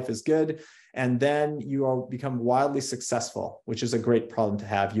well, life is good. And then you will become wildly successful, which is a great problem to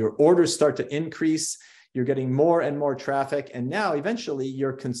have. Your orders start to increase. You're getting more and more traffic. And now eventually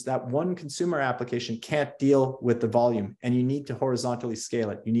that one consumer application can't deal with the volume and you need to horizontally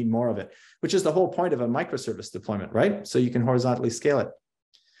scale it. You need more of it, which is the whole point of a microservice deployment, right? So you can horizontally scale it.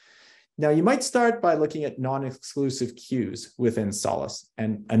 Now you might start by looking at non-exclusive queues within Solace.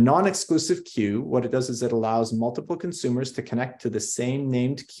 And a non-exclusive queue, what it does is it allows multiple consumers to connect to the same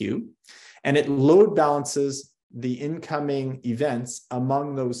named queue, and it load balances the incoming events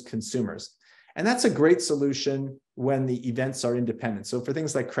among those consumers. And that's a great solution when the events are independent. So for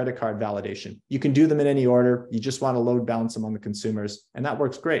things like credit card validation, you can do them in any order. You just want to load balance among the consumers, and that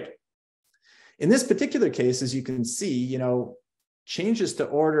works great. In this particular case, as you can see, changes to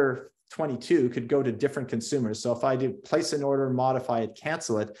order 22 could go to different consumers. So if I do place an order, modify it,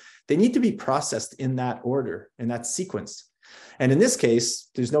 cancel it, they need to be processed in that order, in that sequence. And in this case,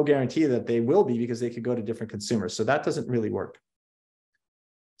 there's no guarantee that they will be because they could go to different consumers. So that doesn't really work.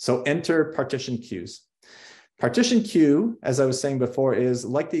 So enter partition queues. Partition queue, as I was saying before, is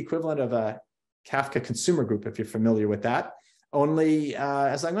like the equivalent of a Kafka consumer group, if you're familiar with that. Only,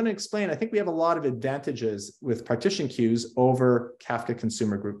 as I'm going to explain, I think we have a lot of advantages with partition queues over Kafka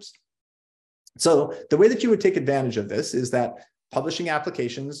consumer groups. So the way that you would take advantage of this is that publishing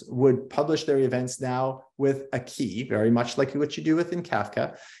applications would publish their events now with a key, very much like what you do within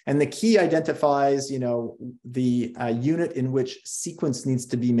Kafka. And the key identifies, the unit in which sequence needs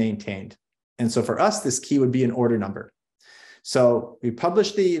to be maintained. And so for us, this key would be an order number. So we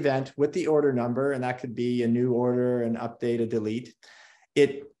publish the event with the order number, and that could be a new order, an update, a delete.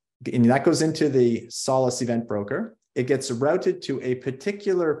 And that goes into the Solace event broker. It gets routed to a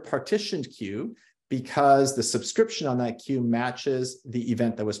particular partitioned queue because the subscription on that queue matches the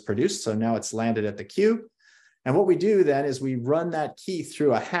event that was produced. So now it's landed at the queue. And what we do then is we run that key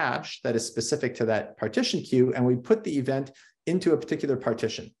through a hash that is specific to that partition queue, and we put the event into a particular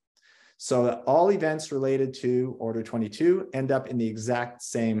partition. So that all events related to order 22 end up in the exact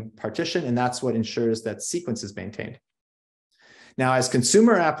same partition, and that's what ensures that sequence is maintained. Now, as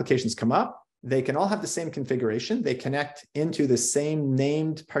consumer applications come up, they can all have the same configuration. They connect into the same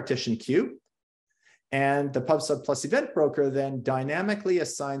named partition queue. And the PubSub Plus event broker then dynamically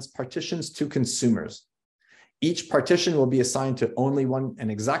assigns partitions to consumers. Each partition will be assigned to only one and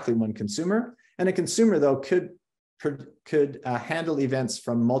exactly one consumer. And a consumer, though, could handle events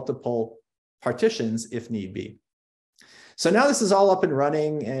from multiple partitions if need be. So now this is all up and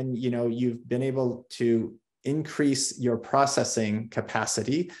running, and you've been able to increase your processing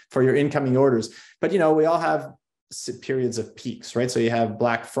capacity for your incoming orders. But we all have periods of peaks, right? So you have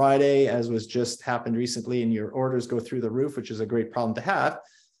Black Friday, as was just happened recently, and your orders go through the roof, which is a great problem to have.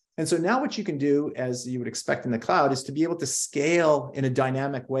 And so now what you can do, as you would expect in the cloud, is to be able to scale in a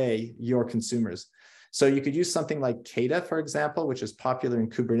dynamic way your consumers. So you could use something like Kata, for example, which is popular in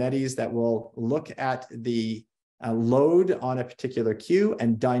Kubernetes, that will look at the load on a particular queue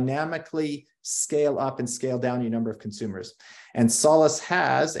and dynamically scale up and scale down your number of consumers. And Solace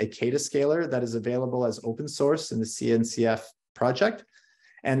has a Kata scaler that is available as open source in the CNCF project.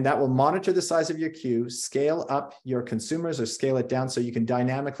 And that will monitor the size of your queue, scale up your consumers or scale it down so you can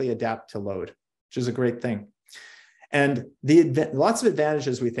dynamically adapt to load, which is a great thing. And lots of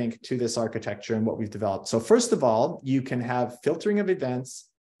advantages, we think, to this architecture and what we've developed. So first of all, you can have filtering of events,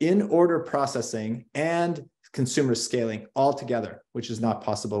 in order processing, and consumer scaling all together, which is not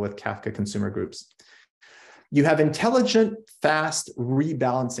possible with Kafka consumer groups. You have intelligent, fast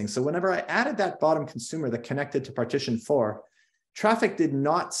rebalancing. So whenever I added that bottom consumer that connected to partition 4, traffic did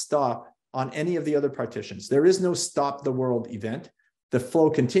not stop on any of the other partitions. There is no stop the world event. The flow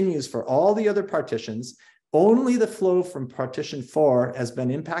continues for all the other partitions. Only the flow from partition 4 has been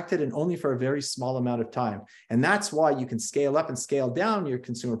impacted, and only for a very small amount of time. And that's why you can scale up and scale down your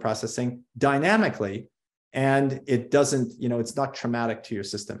consumer processing dynamically. And it doesn't, it's not traumatic to your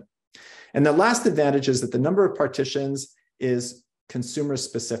system. And the last advantage is that the number of partitions is consumer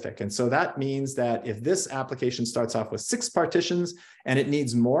specific. And so that means that if this application starts off with 6 partitions and it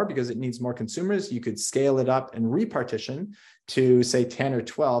needs more because it needs more consumers, you could scale it up and repartition to say 10 or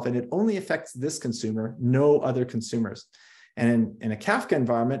 12, and it only affects this consumer, no other consumers. And in a Kafka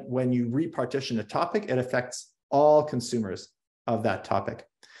environment, when you repartition a topic, it affects all consumers of that topic.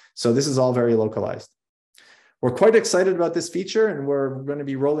 So this is all very localized. We're quite excited about this feature, and we're going to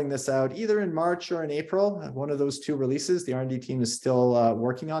be rolling this out either in March or in April, one of those 2 releases. The R&D team is still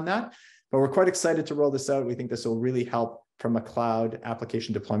working on that, but we're quite excited to roll this out. We think this will really help from a cloud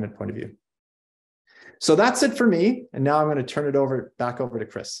application deployment point of view. So that's it for me. And now I'm going to turn it back over to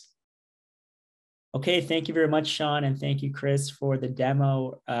Chris. Okay, thank you very much, Shawn, and thank you, Chris, for the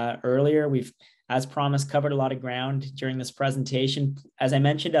demo earlier. We've, as promised, covered a lot of ground during this presentation. As I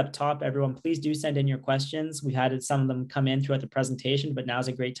mentioned up top, everyone, please do send in your questions. We've had some of them come in throughout the presentation, but now's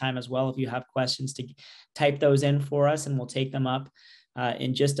a great time as well if you have questions to type those in for us, and we'll take them up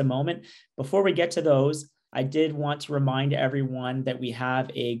in just a moment. Before we get to those, I did want to remind everyone that we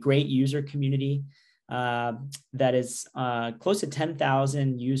have a great user community that is close to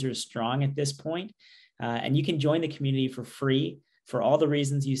 10,000 users strong at this point. And you can join the community for free for all the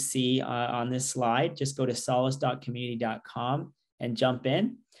reasons you see on this slide. Just go to solace.community.com and jump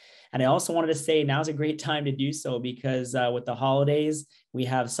in. And I also wanted to say now's a great time to do so because with the holidays, we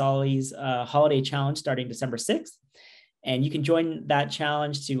have Solace's holiday challenge starting December 6th. And you can join that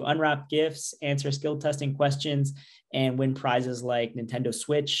challenge to unwrap gifts, answer skill testing questions, and win prizes like Nintendo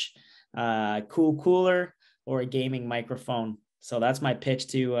Switch, cool cooler, or a gaming microphone. So that's my pitch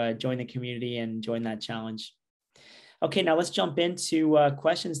to join the community and join that challenge. Okay, now let's jump into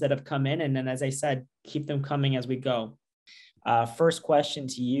questions that have come in. And then, as I said, keep them coming as we go. First question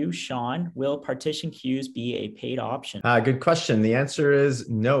to you, Shawn. Will partition queues be a paid option? Good question. The answer is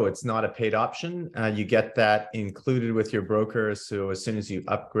no, it's not a paid option. You get that included with your broker. So as soon as you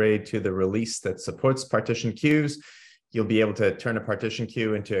upgrade to the release that supports partition queues, you'll be able to turn a partition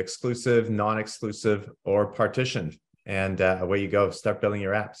queue into exclusive, non-exclusive, or partitioned. And away you go. Start building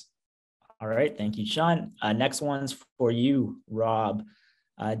your apps. All right. Thank you, Shawn. Next one's for you, Rob.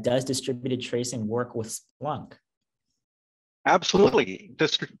 Does distributed tracing work with Splunk? Absolutely.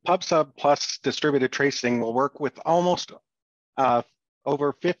 PubSub plus distributed tracing will work with almost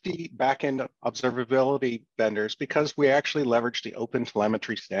over 50 backend observability vendors because we actually leverage the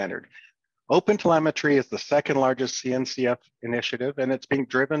OpenTelemetry standard. OpenTelemetry is the second largest CNCF initiative, and it's being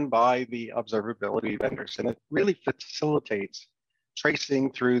driven by the observability vendors. And it really facilitates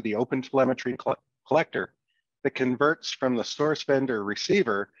tracing through the OpenTelemetry collector that converts from the source vendor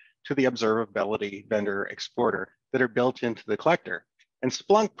receiver to the observability vendor exporter that are built into the collector. And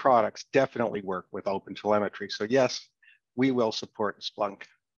Splunk products definitely work with OpenTelemetry. So yes, we will support Splunk.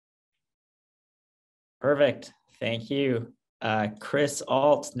 Perfect. Thank you. Chris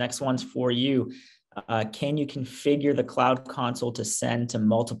Alt, next one's for you. Can you configure the Cloud Console to send to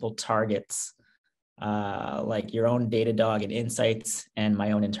multiple targets, like your own Datadog and Insights and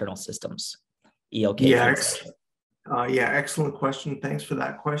my own internal systems? ELK. Yeah, excellent question. Thanks for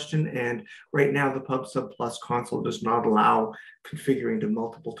that question. And right now, the PubSub Plus console does not allow configuring to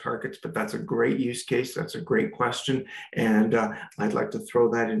multiple targets, but that's a great use case. That's a great question. And I'd like to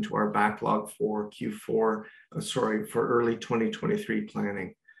throw that into our backlog for for early 2023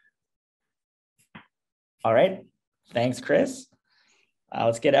 planning. All right. Thanks, Chris.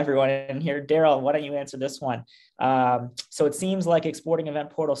 Let's get everyone in here. Daryl, why don't you answer this one? So it seems like exporting Event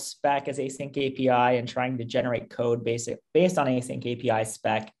Portal spec as async API and trying to generate code based on async API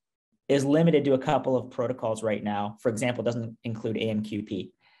spec is limited to a couple of protocols right now. For example, it doesn't include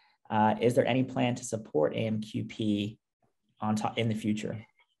AMQP. Is there any plan to support AMQP in the future?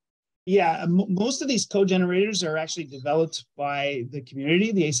 Yeah, most of these code generators are actually developed by the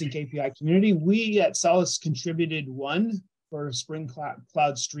community, the async API community. We at Solace contributed one for Spring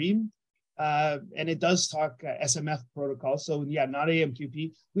Cloud Stream. And it does talk SMF protocol. So yeah, not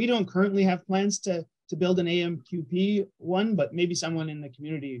AMQP. We don't currently have plans to build an AMQP one, but maybe someone in the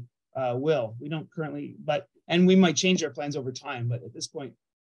community will. We don't currently, and we might change our plans over time, but at this point,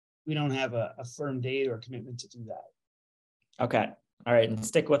 we don't have a firm date or commitment to do that. Okay. All right. And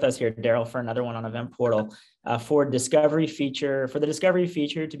stick with us here, Daryl, for another one on Event Portal. For the discovery feature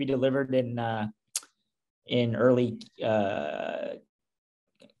to be delivered in early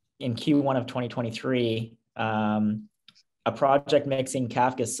in Q1 of 2023, a project mixing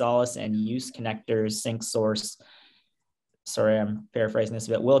Kafka, Solace, and use connectors sync source. Sorry, I'm paraphrasing this a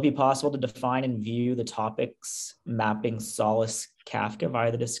bit. Will it be possible to define and view the topics mapping Solace Kafka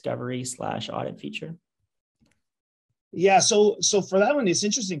via the discovery/audit feature? Yeah, so for that one, it's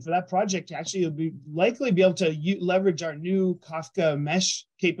interesting. For that project, actually, you'll likely be able to leverage our new Kafka mesh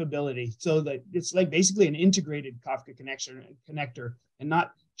capability, so that it's like basically an integrated Kafka connector, and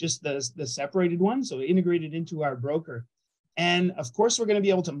not just the separated one. So integrated into our broker, and of course, we're going to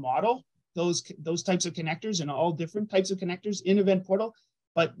be able to model those types of connectors and all different types of connectors in Event Portal,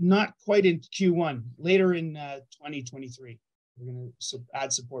 but not quite in Q1. Later in 2023, we're going to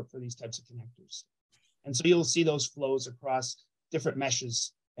add support for these types of connectors. And so you'll see those flows across different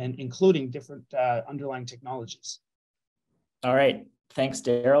meshes and including different underlying technologies. All right. Thanks,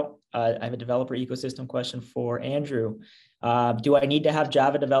 Daryl. I have a developer ecosystem question for Andrew. Do I need to have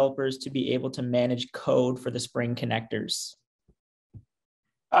Java developers to be able to manage code for the Spring connectors?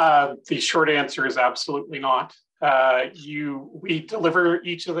 The short answer is absolutely not. We deliver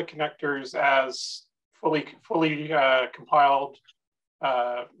each of the connectors as fully compiled,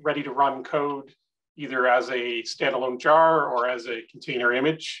 ready to run code, either as a standalone jar or as a container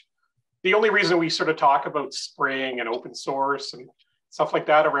image. The only reason we sort of talk about Spring and open source and stuff like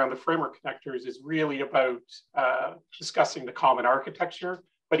that around the framework connectors is really about discussing the common architecture,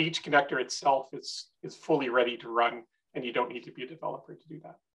 but each connector itself is fully ready to run, and you don't need to be a developer to do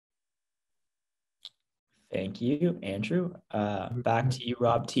that. Thank you, Andrew. Back to you,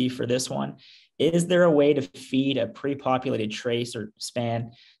 Rob T, for this one. Is there a way to feed a pre-populated trace or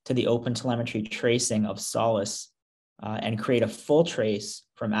span to the OpenTelemetry tracing of Solace and create a full trace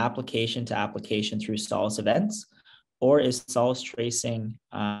from application to application through Solace events? Or is Solace tracing,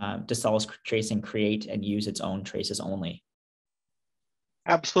 does Solace tracing create and use its own traces only?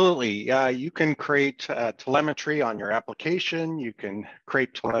 Absolutely. You can create telemetry on your application. You can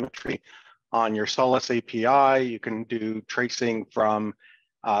create telemetry on your Solace API. You can do tracing from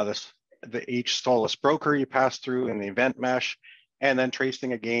each Solace broker you pass through in the event mesh, and then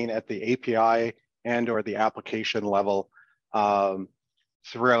tracing again at the API and or the application level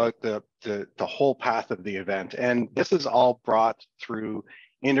throughout the whole path of the event. And this is all brought through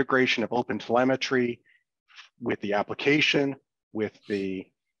integration of open telemetry with the application, with the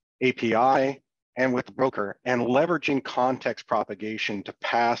API, and with the broker, and leveraging context propagation to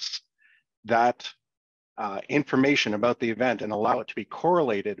pass that information about the event and allow it to be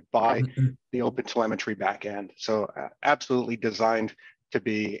correlated by the open telemetry backend. So absolutely designed to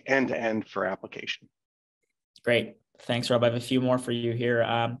be end-to-end for application. Great. Thanks, Rob. I have a few more for you here.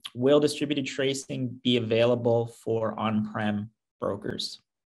 Will distributed tracing be available for on-prem brokers?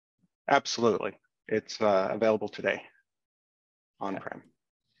 Absolutely. It's available today on-prem.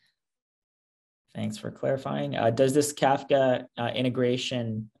 Thanks for clarifying. Does this Kafka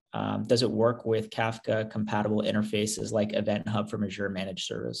integration, does it work with Kafka compatible interfaces like Event Hub from Azure Managed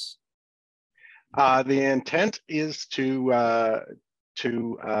Service? The intent is to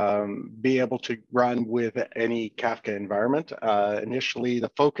be able to run with any Kafka environment. Initially,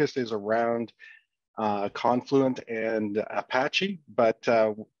 the focus is around Confluence and Apache, but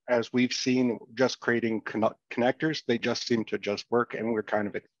as we've seen, just creating connectors, they just seem to just work, and we're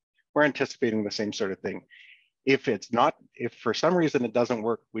anticipating the same sort of thing. If for some reason it doesn't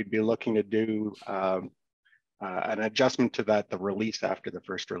work, we'd be looking to do an adjustment to the release after the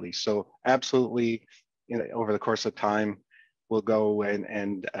first release. So absolutely, over the course of time, we'll go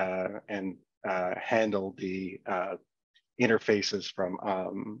and handle the interfaces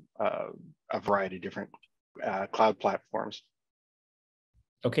from a variety of different cloud platforms.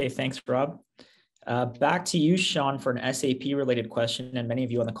 Okay, thanks, Rob. Back to you, Shawn, for an SAP-related question. And many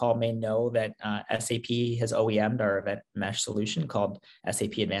of you on the call may know that SAP has OEM'd our event mesh solution called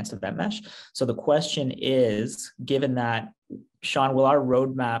SAP Advanced Event Mesh. So the question is, given that, Shawn, will our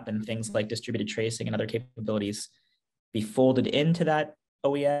roadmap and things like distributed tracing and other capabilities be folded into that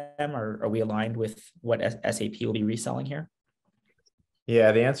OEM, or are we aligned with what SAP will be reselling here?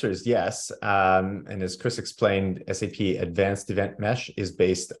 Yeah, the answer is yes. And as Chris explained, SAP Advanced Event Mesh is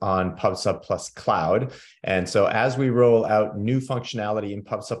based on PubSub plus Cloud. And so as we roll out new functionality in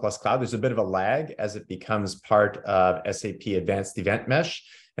PubSub plus Cloud, there's a bit of a lag as it becomes part of SAP Advanced Event Mesh.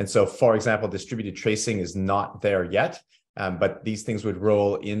 And so, for example, distributed tracing is not there yet, but these things would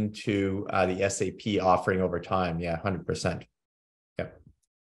roll into the SAP offering over time. Yeah, 100%. Yeah.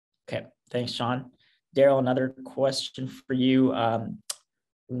 Okay, thanks, Shawn. Daryl, another question for you.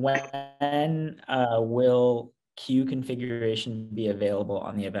 When will queue configuration be available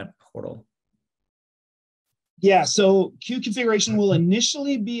on the event portal? Yeah, so queue configuration will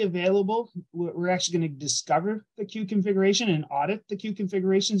initially be available. We're actually going to discover the queue configuration and audit the queue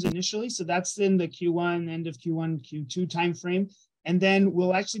configurations initially. So that's in the Q1, end of Q1, Q2 timeframe. And then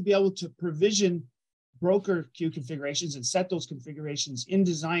we'll actually be able to provision broker queue configurations and set those configurations in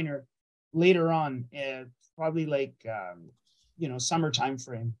Designer later on, probably like summer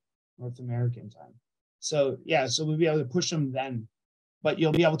timeframe, North American time. So yeah, so we'll be able to push them then, but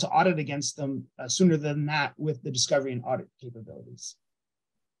you'll be able to audit against them sooner than that with the discovery and audit capabilities.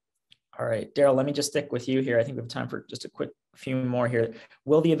 All right, Daryl, let me just stick with you here. I think we have time for just a quick few more here.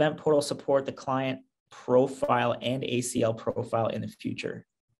 Will the event portal support the client profile and ACL profile in the future?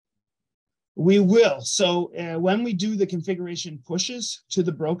 We will. So when we do the configuration pushes to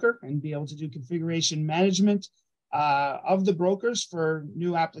the broker and be able to do configuration management of the brokers for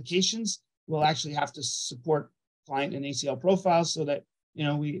new applications, we'll actually have to support client and ACL profiles so that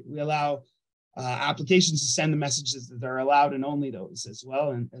we allow applications to send the messages that they're allowed, and only those, as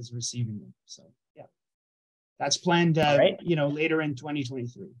well and as receiving them. So yeah, that's planned right. Later in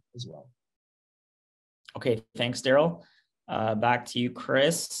 2023 as well. Okay, thanks, Daryl. Back to you,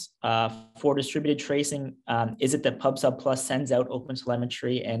 Chris. For distributed tracing, is it that PubSub Plus sends out open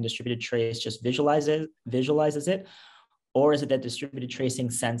telemetry and distributed trace just visualizes it, or is it that distributed tracing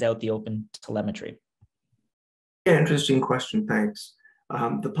sends out the open telemetry? Yeah, interesting question. Thanks.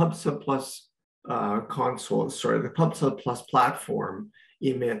 The PubSub Plus the PubSub Plus platform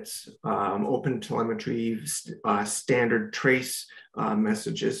emits open telemetry standard trace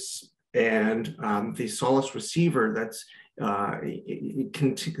messages, and the Solace receiver that's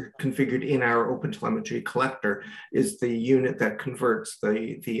configured in our OpenTelemetry collector is the unit that converts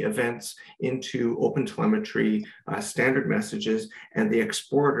the events into OpenTelemetry standard messages, and the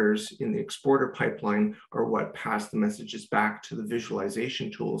exporters in the exporter pipeline are what pass the messages back to the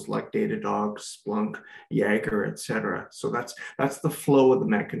visualization tools like Datadog, Splunk, Jaeger, etc. So that's the flow of the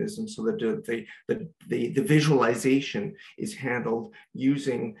mechanism. So that the visualization is handled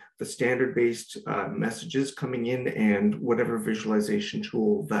using the standard-based messages coming in and whatever visualization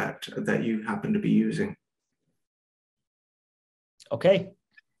tool that you happen to be using. Okay,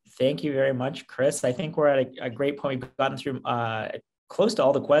 thank you very much, Chris. I think we're at a great point. We've gotten through close to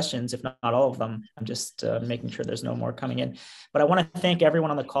all the questions, if not all of them. I'm just making sure there's no more coming in. But I want to thank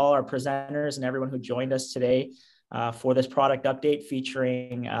everyone on the call, our presenters, and everyone who joined us today for this product update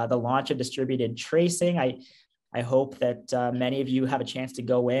featuring the launch of distributed tracing. I hope that many of you have a chance to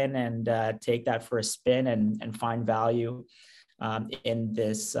go in and take that for a spin and find value in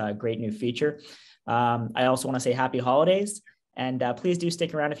this great new feature. I also want to say happy holidays, and please do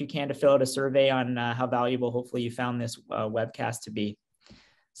stick around if you can to fill out a survey on how valuable hopefully you found this webcast to be.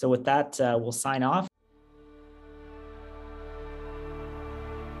 So with that, we'll sign off.